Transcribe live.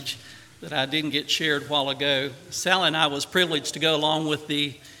that I didn't get shared a while ago. Sally and I was privileged to go along with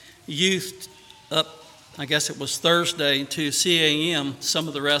the youth up, I guess it was Thursday, to CAM. Some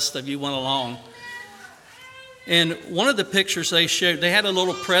of the rest of you went along. And one of the pictures they showed, they had a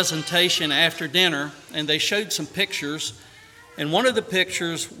little presentation after dinner, and they showed some pictures. And one of the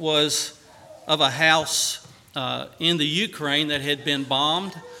pictures was of a house in the Ukraine that had been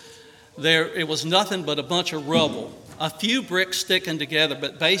bombed. It was nothing but a bunch of rubble, a few bricks sticking together,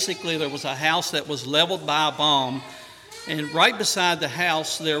 but basically there was a house that was leveled by a bomb. And right beside the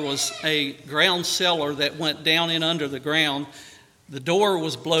house, there was a ground cellar that went down in under the ground. The door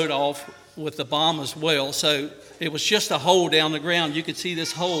was blown off with the bomb as well. So it was just a hole down the ground. You could see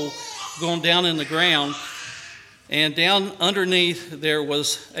this hole going down in the ground. And down underneath, there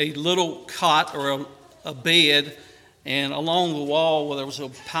was a little cot or a bed. And along the wall, there was a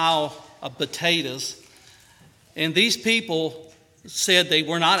pile of potatoes. And these people said they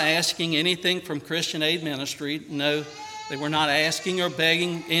were not asking anything from Christian Aid Ministry. No, they were not asking or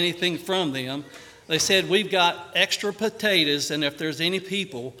begging anything from them. They said, we've got extra potatoes, and if there's any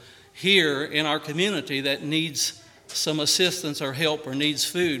people here in our community that needs some assistance or help or needs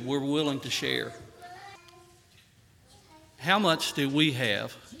food, we're willing to share. How much do we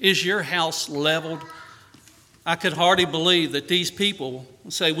have? Is your house leveled? I could hardly believe that these people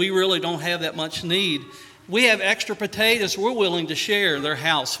say we really don't have that much need. We have extra potatoes we're willing to share. Their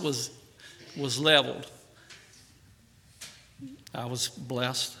house was leveled. I was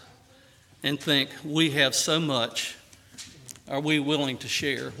blessed and think we have so much. Are we willing to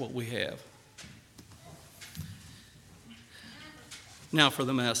share what we have? Now for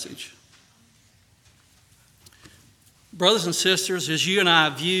the message. Brothers and sisters, as you and I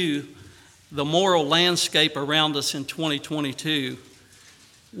view the moral landscape around us in 2022,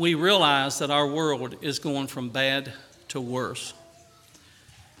 we realize that our world is going from bad to worse.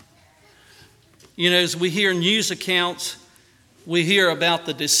 You know, as we hear news accounts, we hear about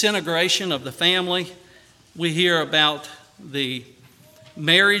the disintegration of the family. We hear about the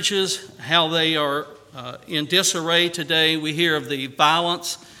marriages, how they are in disarray today. We hear of the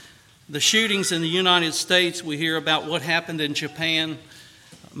violence, the shootings in the United States. We hear about what happened in Japan,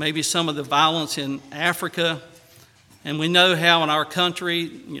 maybe some of the violence in Africa. And we know how in our country,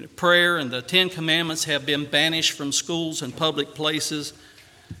 prayer and the Ten Commandments have been banished from schools and public places.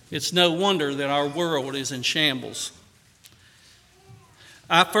 It's no wonder that our world is in shambles.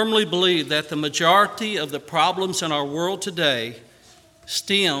 I firmly believe that the majority of the problems in our world today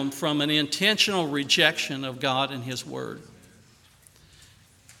stem from an intentional rejection of God and His Word.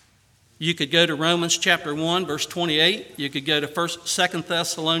 You could go to Romans chapter 1, verse 28. You could go to 2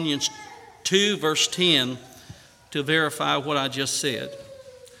 Thessalonians 2, verse 10 to verify what I just said.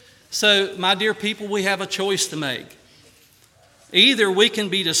 So, my dear people, we have a choice to make. Either we can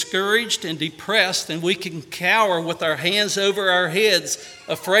be discouraged and depressed and we can cower with our hands over our heads,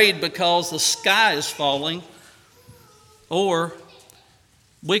 afraid because the sky is falling, or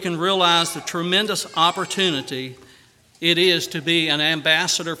we can realize the tremendous opportunity it is to be an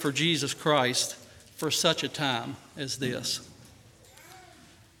ambassador for Jesus Christ for such a time as this.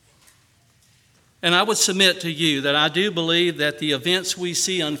 And I would submit to you that I do believe that the events we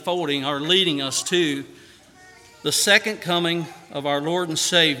see unfolding are leading us to the second coming of our Lord and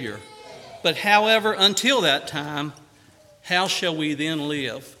Savior. But however, until that time, how shall we then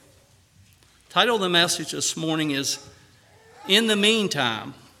live? The title of the message this morning is, In the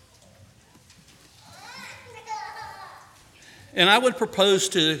Meantime. And I would propose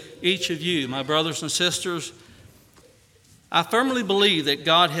to each of you, my brothers and sisters, I firmly believe that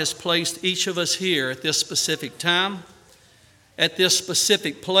God has placed each of us here at this specific time, at this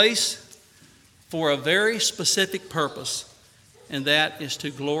specific place, for a very specific purpose, and that is to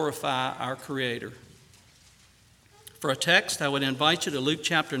glorify our Creator. For a text, I would invite you to Luke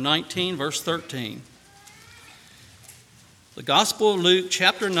chapter 19, verse 13. The Gospel of Luke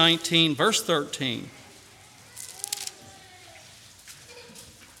chapter 19, verse 13.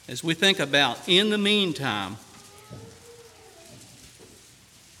 As we think about, in the meantime,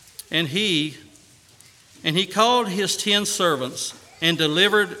 and he called his 10 servants and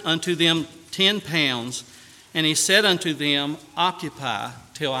delivered unto them 10 pounds, and he said unto them, Occupy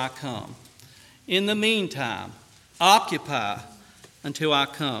till I come. In the meantime, occupy until I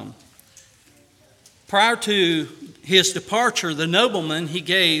come. Prior to his departure, the nobleman he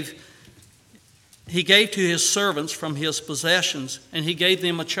gave to his servants from his possessions, and he gave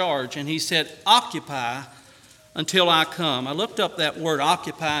them a charge, and he said, Occupy until I come. I looked up that word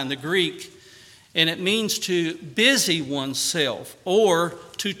occupy in the Greek, and it means to busy oneself or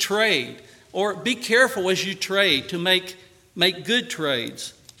to trade, or be careful as you trade, to make good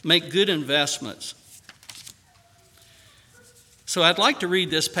trades. Make good investments. So I'd like to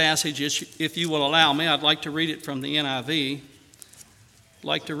read this passage, if you will allow me. I'd like to read it from the NIV. I'd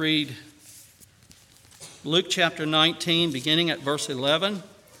like to read Luke chapter 19, beginning at verse 11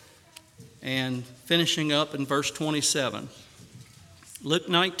 and finishing up in verse 27. Luke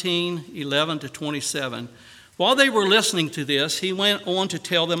 19, 11 to 27. While they were listening to this, he went on to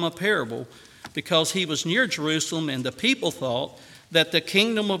tell them a parable, because he was near Jerusalem and the people thought that the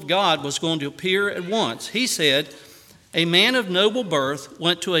kingdom of God was going to appear at once. He said, "A man of noble birth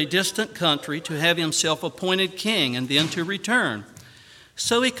went to a distant country to have himself appointed king and then to return.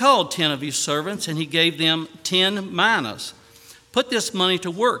 So he called 10 of his servants and he gave them 10 minas. 'Put this money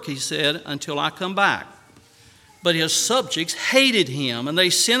to work,' he said, 'until I come back.' But his subjects hated him, and they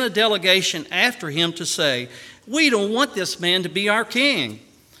sent a delegation after him to say, 'We don't want this man to be our king.'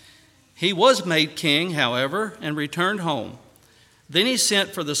 He was made king, however, and returned home. Then he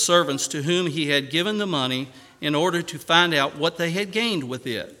sent for the servants to whom he had given the money in order to find out what they had gained with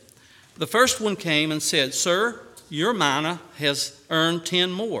it. The first one came and said, 'Sir, your mina has earned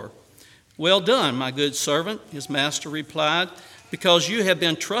 10 more.' 'Well done, my good servant,' his master replied. 'Because you have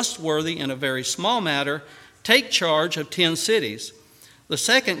been trustworthy in a very small matter, take charge of 10 cities.' The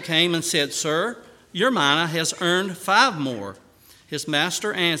second came and said, 'Sir, your mina has earned 5 more.' His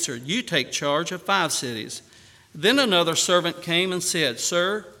master answered, 'You take charge of 5 cities.' Then another servant came and said,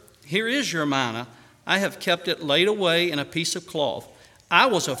 'Sir, here is your mina. I have kept it laid away in a piece of cloth. I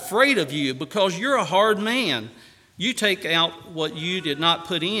was afraid of you because you're a hard man. You take out what you did not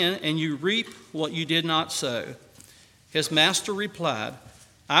put in, and you reap what you did not sow.' His master replied,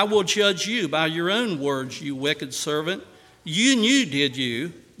 'I will judge you by your own words, you wicked servant. You knew, did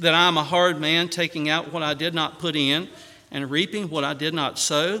you, that I am a hard man, taking out what I did not put in and reaping what I did not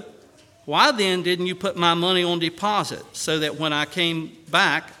sow? Why then didn't you put my money on deposit, so that when I came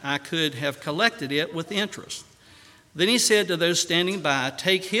back I could have collected it with interest?' Then he said to those standing by,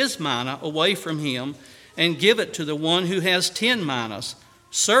 'Take his mina away from him and give it to the one who has 10 minas.'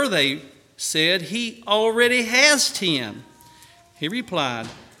 'Sir,' they said, 'he already has 10. He replied,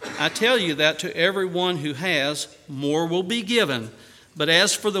 'I tell you that to everyone who has, more will be given. But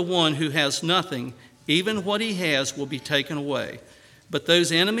as for the one who has nothing, even what he has will be taken away. But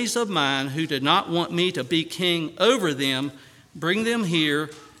those enemies of mine who did not want me to be king over them, bring them here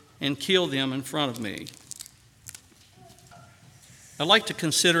and kill them in front of me.'" I'd like to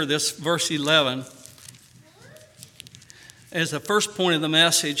consider this verse 11 as the first point of the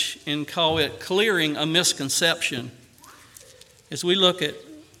message and call it clearing a misconception. As we look at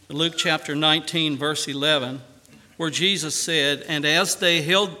Luke chapter 19, verse 11, where Jesus said, "And as they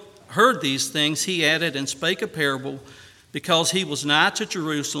heard these things, he added and spake a parable, because he was nigh to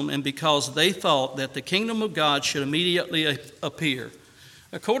Jerusalem, and because they thought that the kingdom of God should immediately appear."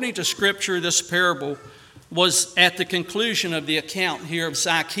 According to Scripture, this parable was at the conclusion of the account here of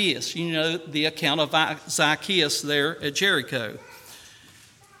Zacchaeus. You know the account of Zacchaeus there at Jericho.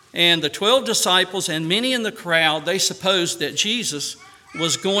 And the 12 disciples and many in the crowd, they supposed that Jesus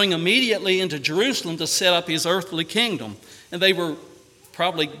was going immediately into Jerusalem to set up his earthly kingdom. And they were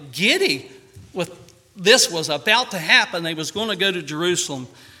probably giddy with this was about to happen. They was going to go to Jerusalem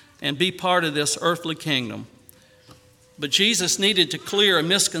and be part of this earthly kingdom. But Jesus needed to clear a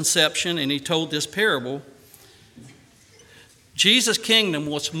misconception, and he told this parable. Jesus' kingdom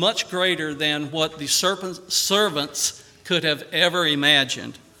was much greater than what the servants could have ever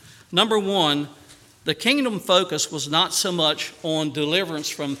imagined. Number one, the kingdom focus was not so much on deliverance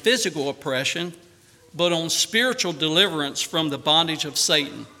from physical oppression, but on spiritual deliverance from the bondage of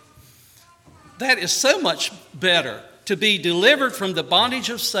Satan. That is so much better, to be delivered from the bondage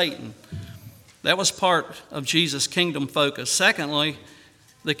of Satan. That was part of Jesus' kingdom focus. Secondly,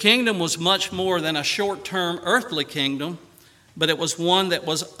 the kingdom was much more than a short-term earthly kingdom, but it was one that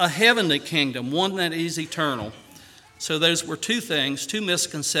was a heavenly kingdom, one that is eternal. So those were two things, two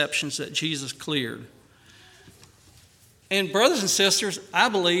misconceptions that Jesus cleared. And brothers and sisters, I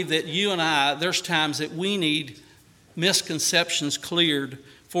believe that you and I, there's times that we need misconceptions cleared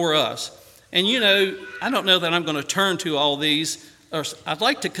for us. And you know, I don't know that I'm going to turn to all these. I'd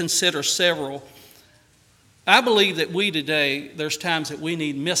like to consider several. I believe that we today, there's times that we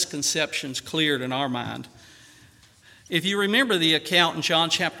need misconceptions cleared in our mind. If you remember the account in John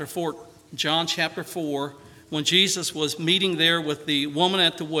chapter 4, when Jesus was meeting there with the woman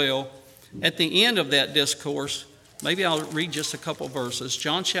at the well, at the end of that discourse, maybe I'll read just a couple verses.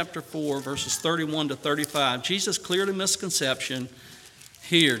 John chapter 4, verses 31 to 35. Jesus cleared a misconception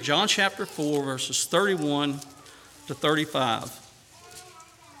here. John chapter 4, verses 31 to 35.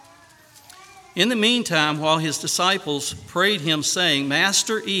 In the meantime, while his disciples prayed him, saying,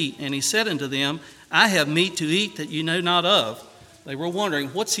 Master, eat. And he said unto them, I have meat to eat that you know not of. They were wondering,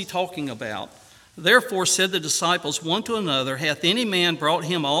 what's he talking about? Therefore said the disciples one to another, Hath any man brought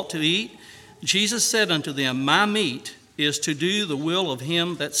him aught to eat? Jesus said unto them, My meat is to do the will of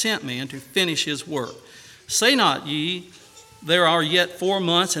him that sent me, and to finish his work. Say not ye, There are yet 4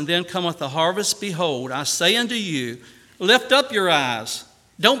 months, and then cometh the harvest. Behold, I say unto you, lift up your eyes.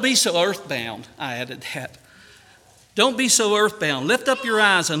 Don't be so earthbound. I added that. Don't be so earthbound. Lift up your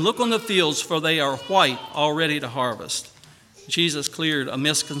eyes and look on the fields, for they are white, already to harvest. Jesus cleared a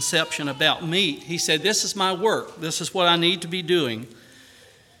misconception about meat. He said, this is my work. This is what I need to be doing.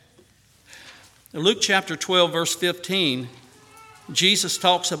 In Luke chapter 12, verse 15, Jesus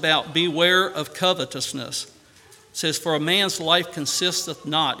talks about beware of covetousness. It says, for a man's life consisteth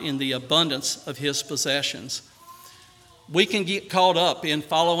not in the abundance of his possessions. We can get caught up in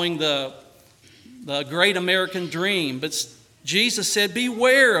following the great American dream, but Jesus said,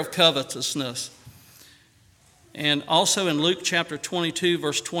 beware of covetousness. And also in Luke chapter 22,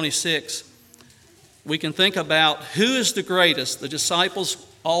 verse 26, we can think about who is the greatest. The disciples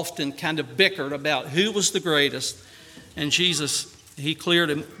often kind of bickered about who was the greatest. And Jesus, he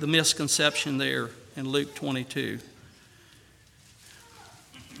cleared the misconception there in Luke 22.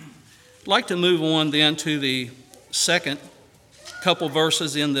 I'd like to move on then to the second couple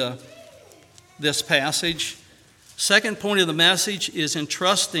verses in this passage. Second point of the message is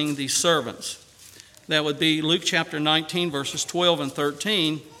entrusting the servants. That would be Luke chapter 19, verses 12 and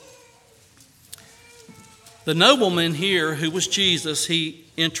 13. The nobleman here, who was Jesus, he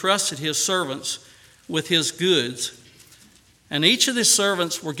entrusted his servants with his goods. And each of the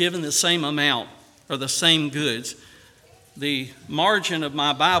servants were given the same amount, or the same goods. The margin of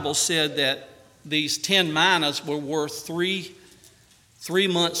my Bible said that these 10 minas were worth three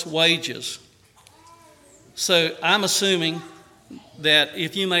months' wages. So I'm assuming that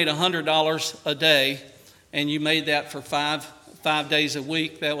if you made $100 a day and you made that for five days a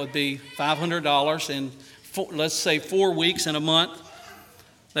week, that would be $500. And let's say 4 weeks in a month,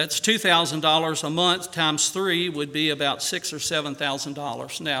 that's $2,000 a month times 3 would be about $6,000 or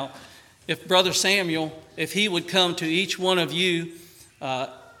 $7,000. Now, if Brother Samuel, if he would come to each one of you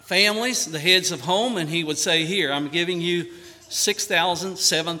families, the heads of home, and he would say, here, I'm giving you $6,000,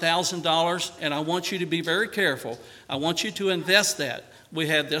 $7,000, and I want you to be very careful. I want you to invest that. We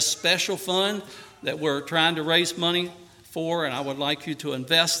have this special fund that we're trying to raise money for, and I would like you to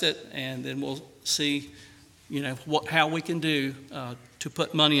invest it, and then we'll see, how we can do to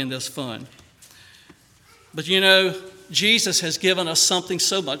put money in this fund. But Jesus has given us something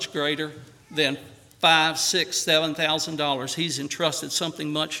so much greater than $5,000, $6,000, $7,000. He's entrusted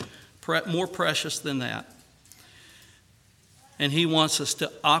something much more precious than that. And he wants us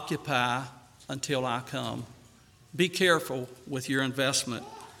to occupy until I come. Be careful with your investment.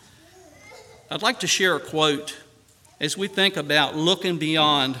 I'd like to share a quote as we think about looking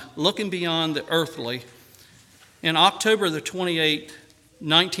beyond the earthly. In October the 28th,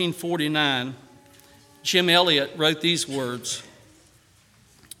 1949, Jim Elliot wrote these words,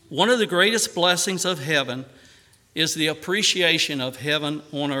 one of the greatest blessings of heaven is the appreciation of heaven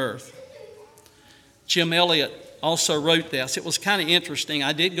on earth. Jim Elliot also wrote this. It was kind of interesting.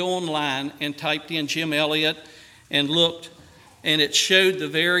 I did go online and typed in Jim Elliot and looked, and it showed the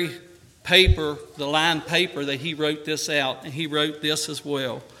very paper, the lined paper that he wrote this out, and he wrote this as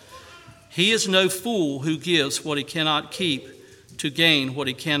well. He is no fool who gives what he cannot keep to gain what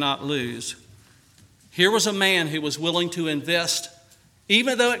he cannot lose. Here was a man who was willing to invest,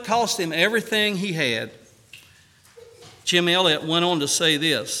 even though it cost him everything he had. Jim Elliot went on to say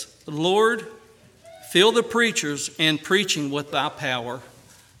this, Lord, fill the preachers and preaching with thy power.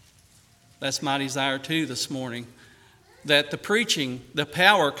 That's my desire too this morning, that the preaching, the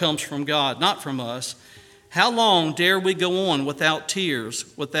power comes from God, not from us. How long dare we go on without tears,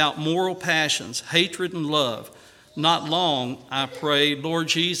 without moral passions, hatred and love? Not long, I pray, Lord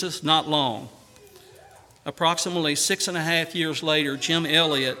Jesus, not long. Approximately 6.5 years later, Jim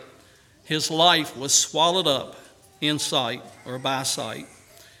Elliot, his life was swallowed up in sight or by sight.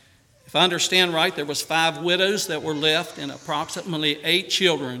 If I understand right, there was 5 widows that were left and approximately 8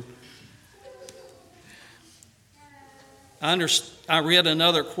 children. I read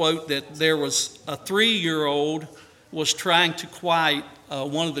another quote that there was a 3-year-old was trying to quiet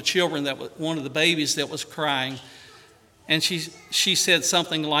one of the babies that was crying, and she said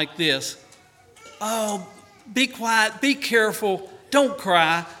something like this, oh, be quiet, be careful, don't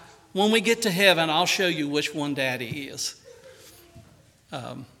cry. When we get to heaven, I'll show you which one Daddy is.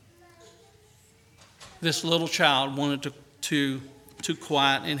 This little child wanted to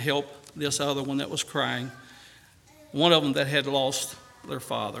quiet and help this other one that was crying, one of them that had lost their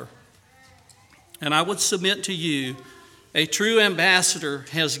father. And I would submit to you, a true ambassador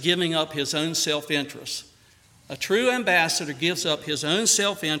has given up his own self-interest. A true ambassador gives up his own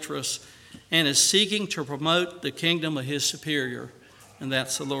self-interest and is seeking to promote the kingdom of his superior, and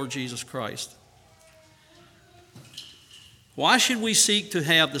that's the Lord Jesus Christ. Why should we seek to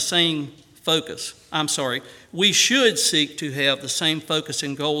have the same focus? We should seek to have the same focus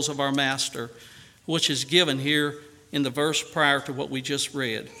and goals of our Master, which is given here in the verse prior to what we just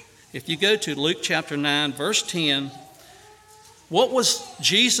read. If you go to Luke chapter 9, verse 10, what was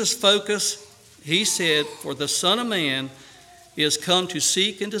Jesus' focus? He said, "For the Son of Man is come to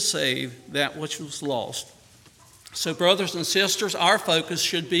seek and to save that which was lost." So, brothers and sisters, our focus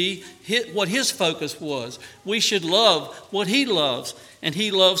should be what his focus was. We should love what he loves, and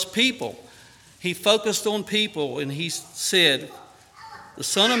he loves people. He focused on people, and he said, "The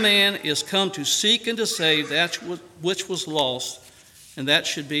Son of Man is come to seek and to save that which was lost," and that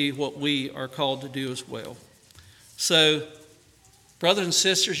should be what we are called to do as well. So, brothers and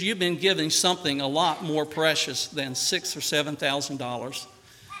sisters, you've been given something a lot more precious than $6,000 or $7,000.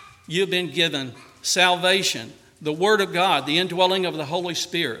 You've been given salvation, the Word of God, the indwelling of the Holy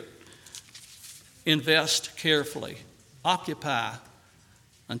Spirit. Invest carefully. Occupy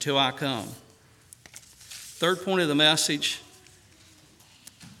until I come. Third point of the message,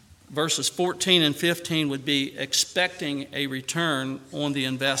 verses 14 and 15 would be expecting a return on the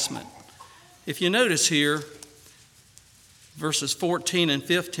investment. If you notice here, verses 14 and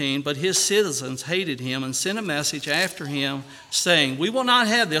 15, "But his citizens hated him and sent a message after him, saying, 'We will not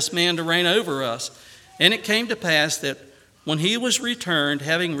have this man to reign over us.' And it came to pass that when he was returned,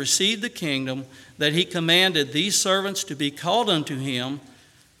 having received the kingdom, that he commanded these servants to be called unto him,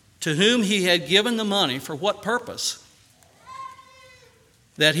 to whom he had given the money." For what purpose?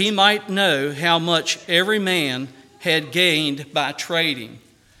 "That he might know how much every man had gained by trading."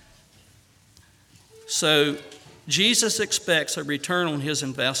 So Jesus expects a return on his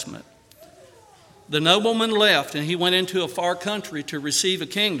investment. The nobleman left, and he went into a far country to receive a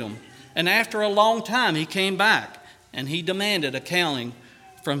kingdom. And after a long time, he came back, and he demanded accounting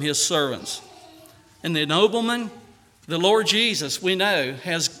from his servants. And the nobleman, the Lord Jesus, we know,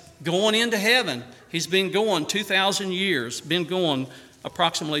 has gone into heaven. He's been going 2,000 years, been going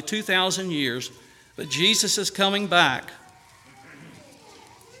approximately 2,000 years, but Jesus is coming back.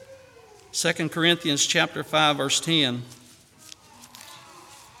 2 Corinthians chapter 5, verse 10.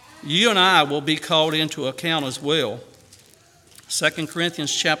 You and I will be called into account as well. 2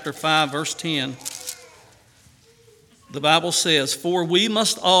 Corinthians chapter 5, verse 10. The Bible says, "For we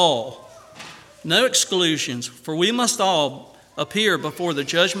must all," no exclusions, "for we must all appear before the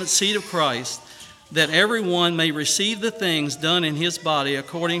judgment seat of Christ, that every one may receive the things done in his body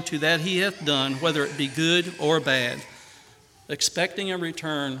according to that he hath done, whether it be good or bad." Expecting a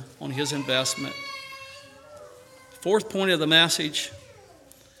return on his investment. Fourth point of the message,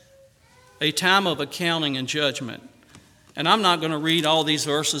 a time of accounting and judgment. And I'm not going to read all these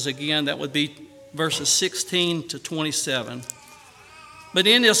verses again. That would be verses 16 to 27. But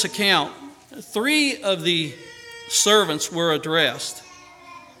in this account, 3 of the servants were addressed.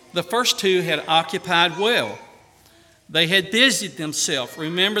 The first 2 had occupied well. They had busied themselves.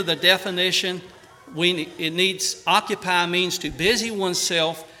 Remember the definition? Occupy means to busy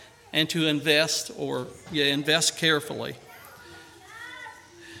oneself and to invest, or invest carefully.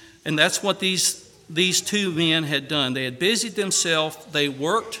 And that's what these 2 men had done. They had busied themselves, they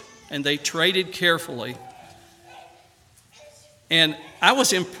worked, and they traded carefully. And I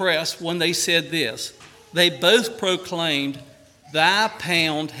was impressed when they said this. They both proclaimed, "Thy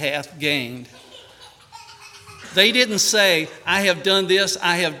pound hath gained." They didn't say, "I have done this,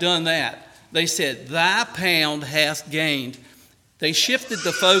 I have done that." They said, "Thy pound hath gained." They shifted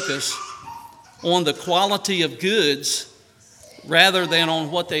the focus on the quality of goods rather than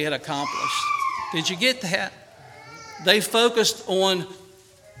on what they had accomplished. Did you get that? They focused on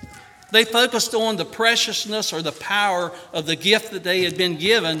the preciousness or the power of the gift that they had been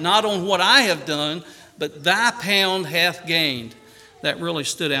given, not on what I have done, but "thy pound hath gained." That really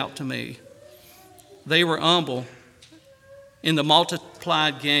stood out to me. They were humble in the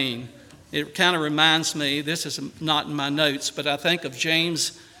multiplied gain. It kind of reminds me, this is not in my notes, but I think of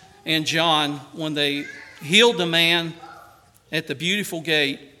James and John when they healed the man at the beautiful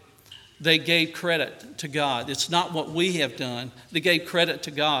gate. They gave credit to God. It's not what we have done. They gave credit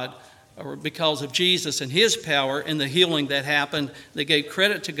to God because of Jesus and his power and the healing that happened. They gave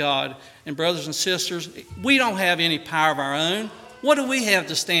credit to God. And brothers and sisters, we don't have any power of our own. What do we have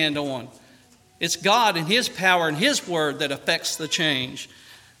to stand on? It's God and his power and his word that affects the change.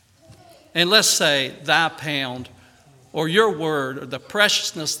 And let's say thy pound or your word or the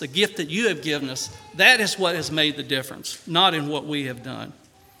preciousness, the gift that you have given us, that is what has made the difference, not in what we have done.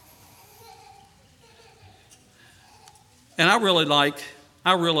 And I really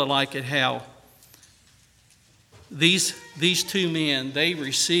like it how these two men, they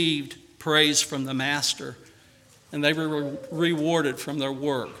received praise from the master and they were rewarded from their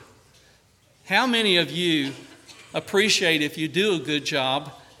work. How many of you appreciate if you do a good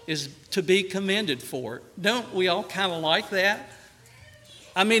job is to be commended for it? Don't we all kind of like that?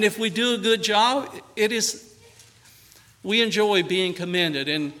 I mean, if we do a good job, we enjoy being commended.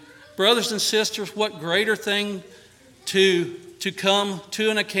 And brothers and sisters, what greater thing to come to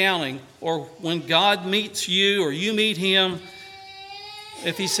an accounting, or when God meets you or you meet him,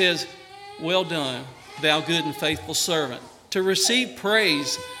 if he says, well done, thou good and faithful servant, to receive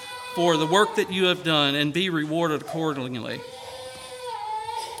praise for the work that you have done and be rewarded accordingly.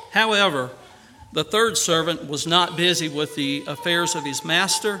 However, the third servant was not busy with the affairs of his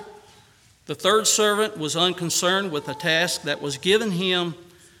master. The third servant was unconcerned with the task that was given him.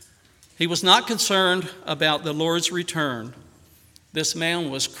 He was not concerned about the Lord's return. This man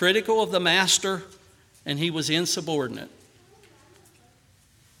was critical of the master, and he was insubordinate.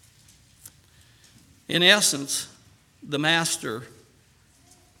 In essence, the master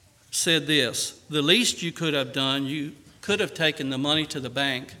said this: the least you could have done, you could have taken the money to the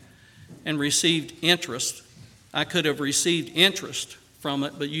bank and received interest. I could have received interest from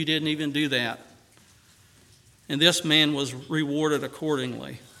it, but you didn't even do that. And this man was rewarded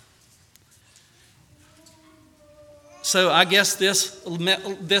accordingly. So I guess this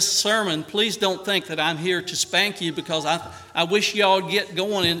sermon, please don't think that I'm here to spank you, because I wish y'all would get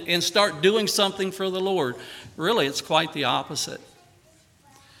going and start doing something for the Lord. Really, it's quite the opposite.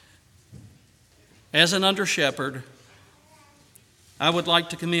 As an under-shepherd, I would like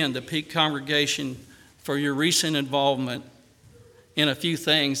to commend the Peak congregation for your recent involvement in a few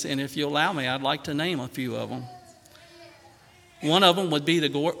things, and if you allow me, I'd like to name a few of them. One of them would be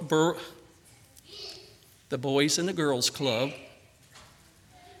the Boys and the Girls Club.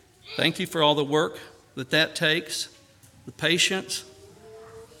 Thank you for all the work that takes, the patience.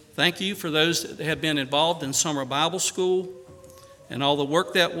 Thank you for those that have been involved in summer Bible school and all the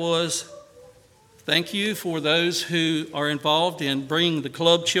work that was. Thank you for those who are involved in bringing the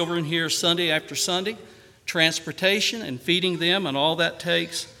club children here Sunday after Sunday, transportation and feeding them and all that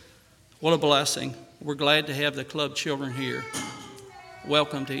takes. What a blessing. We're glad to have the club children here.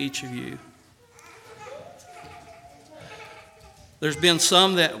 Welcome to each of you. There's been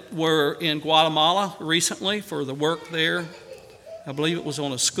some that were in Guatemala recently for the work there. I believe it was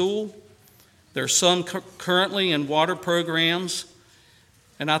on a school. There's some currently in water programs.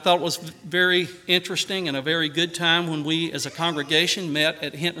 And I thought it was very interesting and a very good time when we as a congregation met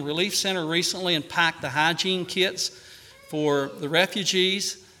at Hinton Relief Center recently and packed the hygiene kits for the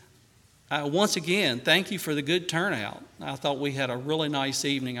refugees. Once again, thank you for the good turnout. I thought we had a really nice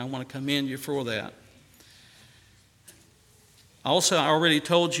evening. I want to commend you for that. Also, I already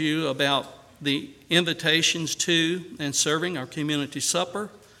told you about the invitations to and serving our community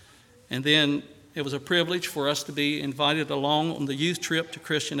supper. And then it was a privilege for us to be invited along on the youth trip to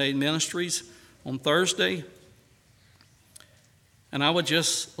Christian Aid Ministries on Thursday. And I would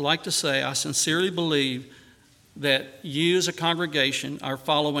just like to say I sincerely believe that you as a congregation are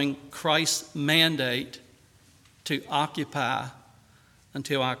following Christ's mandate to occupy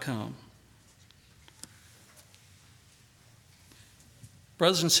until I come.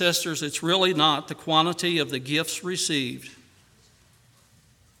 Brothers and sisters, it's really not the quantity of the gifts received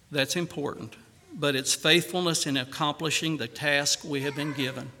that's important, but it's faithfulness in accomplishing the task we have been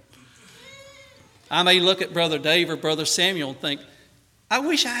given. I may look at Brother Dave or Brother Samuel and think, I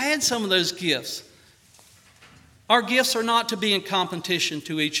wish I had some of those gifts. Our gifts are not to be in competition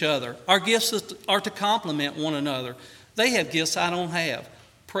to each other. Our gifts are to complement one another. They have gifts I don't have.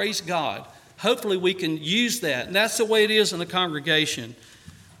 Praise God. Hopefully we can use that. And that's the way it is in the congregation.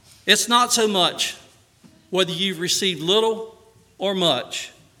 It's not so much whether you've received little or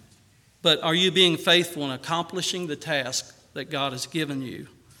much, but are you being faithful in accomplishing the task that God has given you?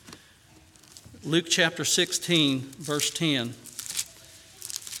 Luke chapter 16, verse 10.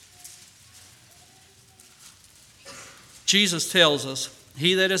 Jesus tells us,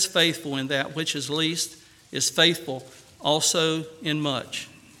 he that is faithful in that which is least is faithful also in much.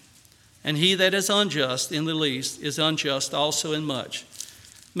 And he that is unjust in the least is unjust also in much.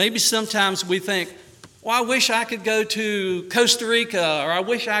 Maybe sometimes we think, well, I wish I could go to Costa Rica, or I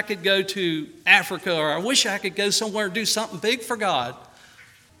wish I could go to Africa, or I wish I could go somewhere and do something big for God.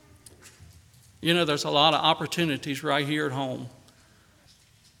 You know, there's a lot of opportunities right here at home.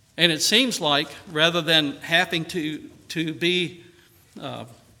 And it seems like rather than having to go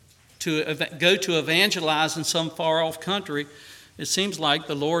to evangelize in some far-off country, it seems like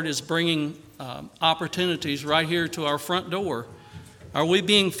the Lord is bringing opportunities right here to our front door. Are we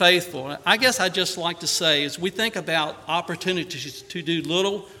being faithful? I guess I'd just like to say, as we think about opportunities to do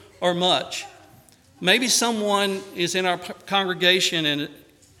little or much, maybe someone is in our congregation and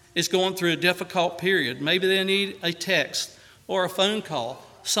is going through a difficult period. Maybe they need a text or a phone call,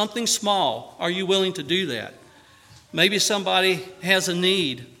 something small. Are you willing to do that? Maybe somebody has a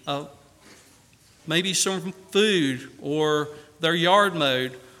need of maybe some food or their yard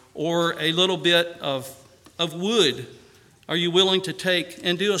mowed or a little bit of wood. Are you willing to take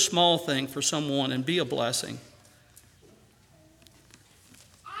and do a small thing for someone and be a blessing?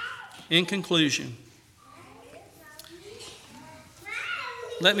 In conclusion,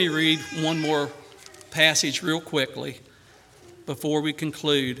 let me read one more passage real quickly before we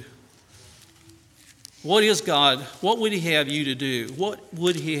conclude. What is God? What would He have you to do? What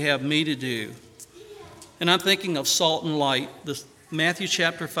would He have me to do? And I'm thinking of salt and light, Matthew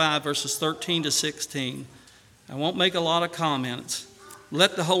chapter 5, verses 13 to 16. I won't make a lot of comments.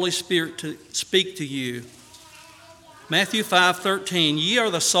 Let the Holy Spirit speak to you. Matthew 5:13, ye are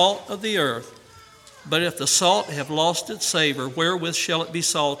the salt of the earth, but if the salt have lost its savor, wherewith shall it be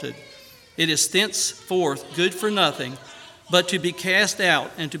salted? It is thenceforth good for nothing, but to be cast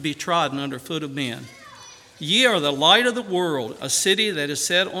out and to be trodden under foot of men. Ye are the light of the world. A city that is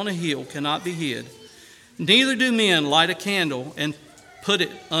set on a hill cannot be hid. Neither do men light a candle and put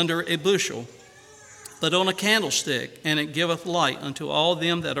it under a bushel, but on a candlestick, and it giveth light unto all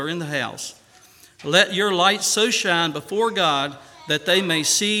them that are in the house. Let your light so shine before God that they may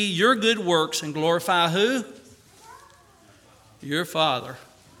see your good works and glorify who? Your Father,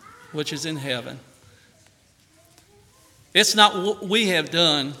 which is in heaven. It's not what we have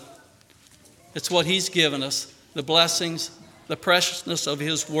done. It's what He's given us, the blessings, the preciousness of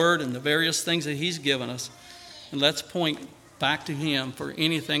His Word, and the various things that He's given us. And let's point back to Him for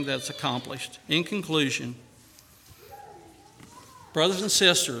anything that's accomplished. In conclusion, brothers and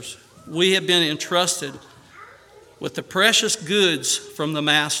sisters, we have been entrusted with the precious goods from the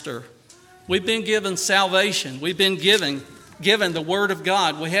Master. We've been given salvation. We've been given the Word of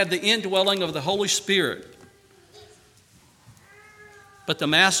God. We have the indwelling of the Holy Spirit. But the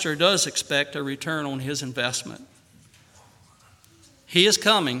Master does expect a return on His investment. He is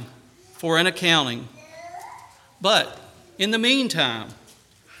coming for an accounting. But in the meantime,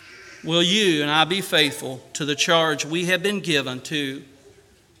 will you and I be faithful to the charge we have been given to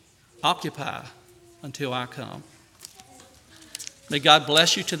occupy until I come? May God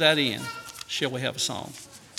bless you to that end. Shall we have a song?